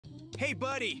Hey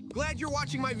buddy, glad you're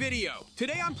watching my video.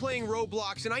 Today I'm playing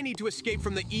Roblox and I need to escape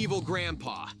from the evil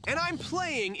grandpa. And I'm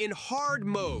playing in hard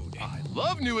mode. I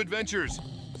love new adventures.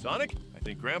 Sonic, I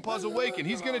think Grandpa's awake and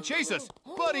he's gonna chase us.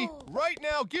 Buddy, right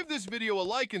now give this video a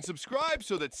like and subscribe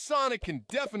so that Sonic can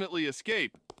definitely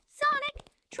escape. Sonic,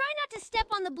 try not to step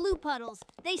on the blue puddles.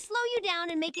 They slow you down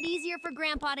and make it easier for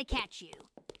Grandpa to catch you.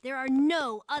 There are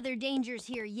no other dangers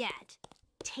here yet.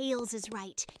 Tails is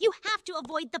right. You have to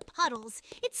avoid the puddles.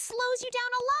 It slows you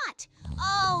down a lot.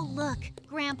 Oh, look,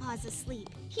 Grandpa's asleep.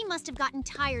 He must have gotten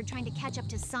tired trying to catch up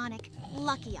to Sonic.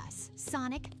 Lucky us.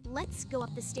 Sonic, let's go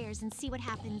up the stairs and see what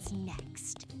happens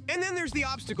next. And then there's the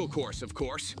obstacle course, of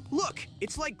course. Look,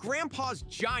 it's like Grandpa's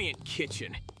giant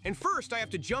kitchen. And first I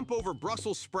have to jump over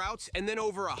Brussels sprouts and then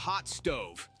over a hot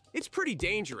stove. It's pretty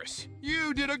dangerous.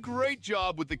 You did a great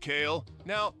job with the kale.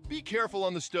 Now, be careful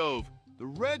on the stove. The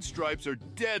red stripes are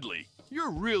deadly. You're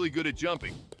really good at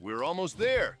jumping. We're almost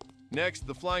there. Next,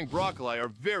 the flying broccoli are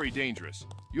very dangerous.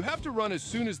 You have to run as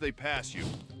soon as they pass you.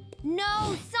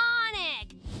 No,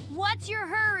 Sonic! What's your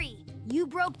hurry? You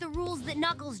broke the rules that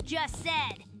Knuckles just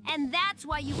said, and that's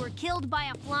why you were killed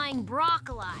by a flying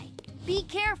broccoli. Be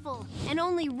careful and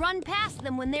only run past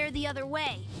them when they're the other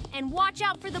way. And watch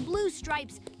out for the blue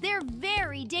stripes. They're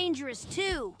very dangerous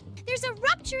too. There's a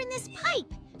rupture in this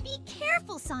pipe. Be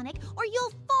careful, Sonic, or you'll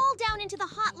fall down into the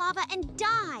hot lava and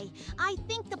die. I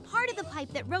think the part of the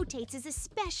pipe that rotates is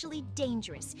especially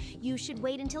dangerous. You should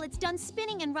wait until it's done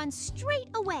spinning and run straight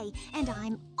away. And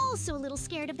I'm also a little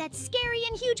scared of that scary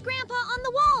and huge grandpa on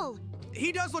the wall.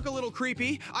 He does look a little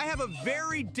creepy. I have a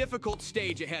very difficult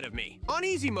stage ahead of me. On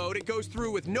easy mode, it goes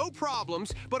through with no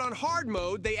problems, but on hard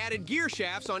mode, they added gear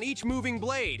shafts on each moving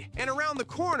blade. And around the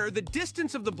corner, the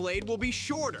distance of the blade will be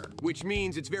shorter, which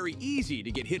means it's very easy to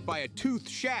get hit by a toothed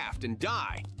shaft and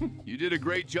die. You did a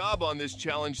great job on this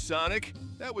challenge, Sonic.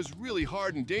 That was really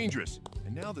hard and dangerous.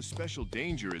 And now the special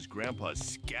danger is Grandpa's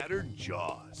scattered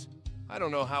jaws. I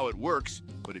don't know how it works,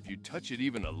 but if you touch it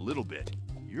even a little bit,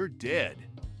 you're dead.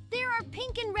 There are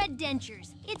pink and red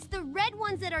dentures. It's the red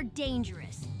ones that are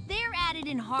dangerous. They're added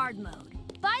in hard mode.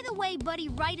 By the way, buddy,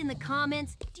 write in the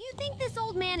comments, do you think this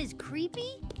old man is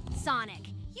creepy? Sonic,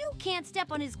 you can't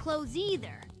step on his clothes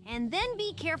either. And then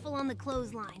be careful on the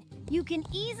clothesline. You can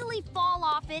easily fall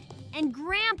off it, and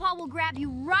Grandpa will grab you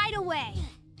right away.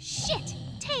 Shit!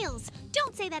 Tails,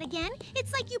 don't say that again.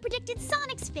 It's like you predicted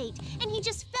Sonic's fate, and he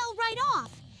just fell right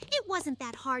off. It wasn't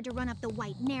that hard to run up the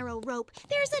white, narrow rope.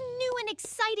 There's a new and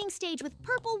exciting stage with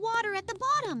purple water at the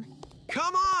bottom.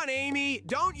 Come on, Amy!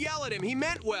 Don't yell at him, he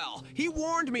meant well. He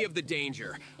warned me of the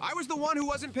danger. I was the one who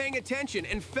wasn't paying attention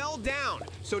and fell down.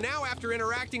 So now after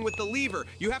interacting with the lever,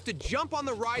 you have to jump on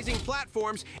the rising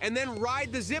platforms and then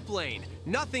ride the zip lane.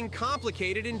 Nothing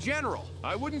complicated in general.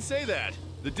 I wouldn't say that.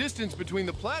 The distance between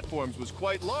the platforms was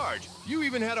quite large. You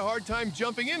even had a hard time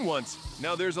jumping in once.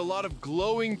 Now there's a lot of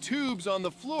glowing tubes on the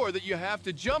floor that you have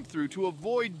to jump through to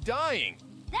avoid dying.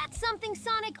 That's something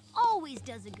Sonic always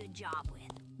does a good job with.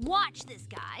 Watch this,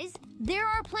 guys. There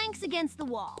are planks against the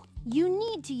wall. You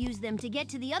need to use them to get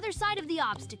to the other side of the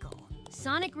obstacle.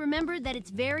 Sonic remembered that it's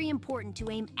very important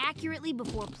to aim accurately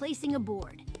before placing a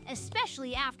board,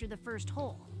 especially after the first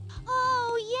hole.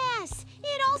 Oh, yes!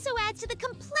 It also adds to the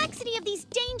complexity of these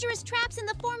dangerous traps in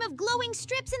the form of glowing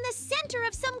strips in the center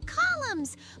of some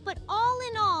columns. But all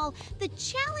in all, the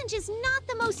challenge is not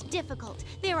the most difficult.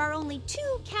 There are only 2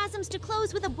 chasms to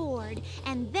close with a board,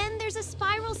 and then there's a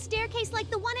spiral staircase like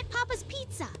the one at Papa's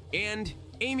Pizza. And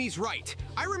Amy's right.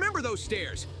 I remember those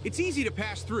stairs. It's easy to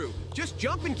pass through. Just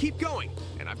jump and keep going.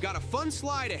 And I've got a fun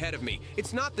slide ahead of me.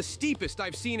 It's not the steepest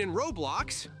I've seen in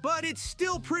Roblox, but it's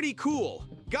still pretty cool.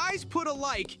 Guys, put a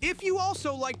like if you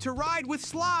also like to ride with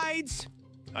slides.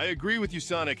 I agree with you,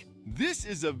 Sonic. This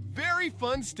is a very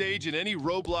fun stage in any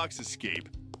Roblox escape.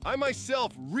 I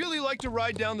myself really like to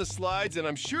ride down the slides, and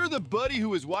I'm sure the buddy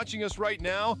who is watching us right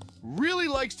now really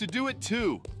likes to do it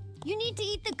too. You need to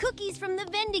eat the cookies from the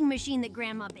vending machine that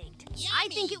Grandma baked. Yummy. I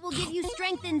think it will give you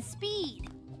strength and speed.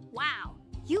 Wow,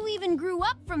 you even grew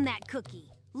up from that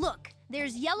cookie. Look,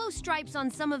 there's yellow stripes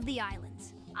on some of the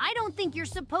islands. I don't think you're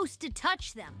supposed to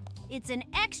touch them. It's an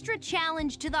extra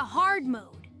challenge to the hard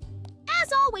mode.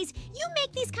 As always, you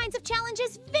make these kinds of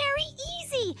challenges very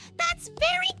easy. That's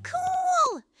very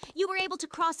cool. You were able to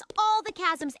cross all the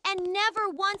chasms and never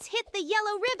once hit the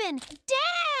yellow ribbon.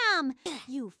 Damn!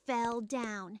 You fell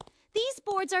down. These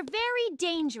boards are very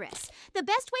dangerous. The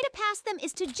best way to pass them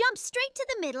is to jump straight to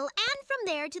the middle and from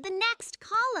there to the next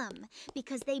column,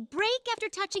 because they break after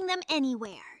touching them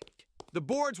anywhere. The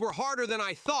boards were harder than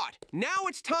I thought. Now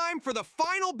it's time for the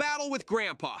final battle with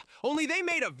Grandpa. Only they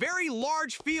made a very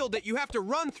large field that you have to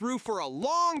run through for a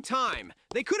long time.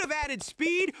 They could have added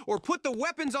speed or put the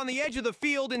weapons on the edge of the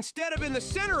field instead of in the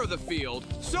center of the field,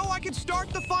 so I could start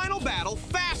the final battle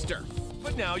faster.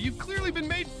 But now you've clearly been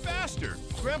made faster.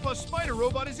 Grandpa's spider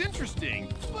robot is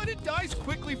interesting, but it dies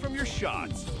quickly from your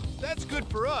shots. That's good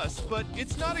for us, but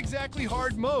it's not exactly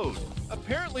hard mode.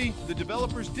 Apparently, the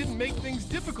developers didn't make things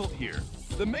difficult here.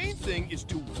 The main thing is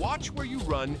to watch where you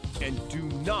run and do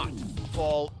not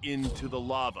fall into the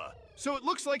lava. So it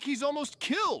looks like he's almost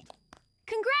killed.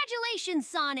 Congratulations,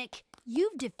 Sonic!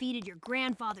 You've defeated your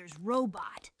grandfather's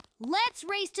robot. Let's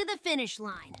race to the finish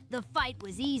line. The fight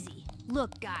was easy.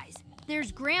 Look, guys,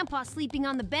 there's Grandpa sleeping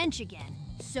on the bench again.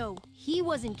 So, he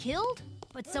wasn't killed?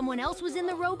 But someone else was in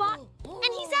the robot?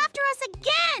 And he's after us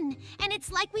again! And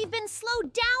it's like we've been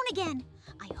slowed down again.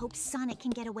 I hope Sonic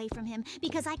can get away from him,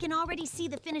 because I can already see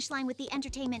the finish line with the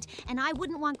entertainment, and I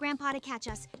wouldn't want Grandpa to catch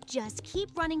us. Just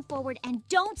keep running forward and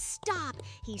don't stop.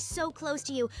 He's so close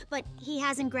to you, but he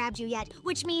hasn't grabbed you yet,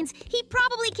 which means he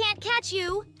probably can't catch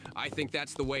you. I think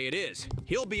that's the way it is.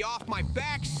 He'll be off my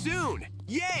back soon.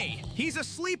 Yay! He's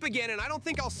asleep again, and I don't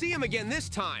think I'll see him again this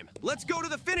time. Let's go to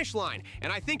the finish line,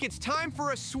 and I think it's time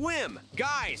for a swim.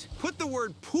 Guys, put the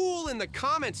word pool in the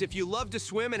comments if you love to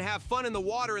swim and have fun in the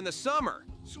water in the summer.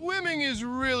 Swimming is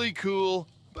really cool,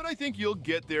 but I think you'll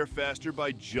get there faster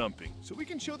by jumping, so we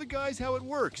can show the guys how it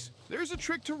works. There's a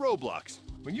trick to Roblox.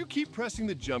 When you keep pressing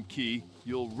the jump key,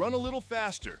 you'll run a little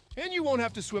faster, and you won't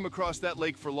have to swim across that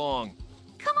lake for long.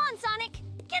 Come on, Sonic!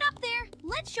 Get up there!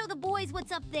 Let's show the boys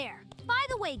what's up there. By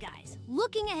the way, guys,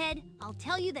 looking ahead, I'll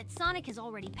tell you that Sonic has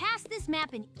already passed this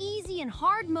map in easy and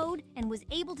hard mode and was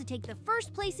able to take the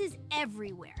first places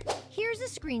everywhere. Here's a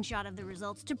screenshot of the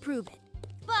results to prove it.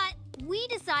 But we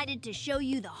decided to show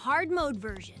you the hard mode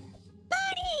version.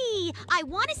 Buddy! I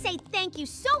want to say thank you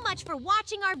so much for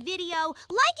watching our video,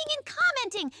 liking and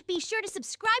commenting. Be sure to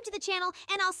subscribe to the channel,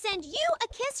 and I'll send you a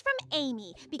kiss from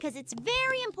Amy, because it's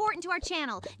very important to our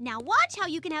channel. Now watch how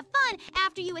you can have fun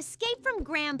after you escape from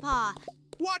Grandpa.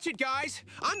 Watch it, guys!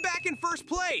 I'm back in first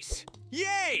place!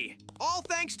 Yay! All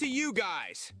thanks to you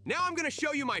guys. Now I'm gonna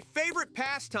show you my favorite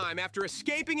pastime after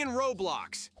escaping in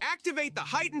Roblox. Activate the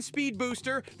height and speed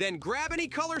booster, then grab any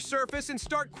color surface and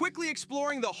start quickly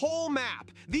exploring the whole map.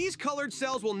 These colored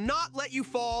cells will not let you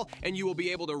fall, and you will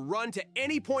be able to run to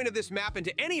any point of this map and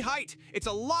to any height. It's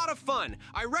a lot of fun.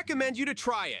 I recommend you to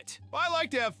try it. I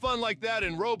like to have fun like that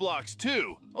in Roblox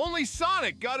too. Only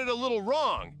Sonic got it a little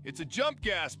wrong. It's a jump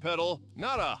gas pedal,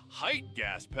 not a height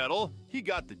gas pedal. He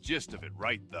got the gist of it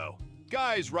right though.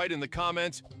 Guys, write in the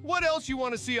comments what else you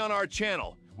want to see on our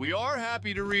channel. We are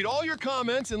happy to read all your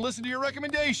comments and listen to your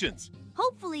recommendations.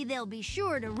 Hopefully they'll be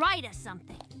sure to write us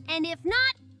something. And if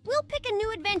not, we'll pick a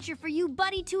new adventure for you,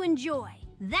 buddy, to enjoy.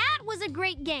 That was a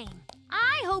great game.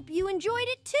 I hope you enjoyed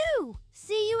it too.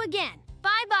 See you again.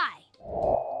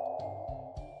 Bye-bye.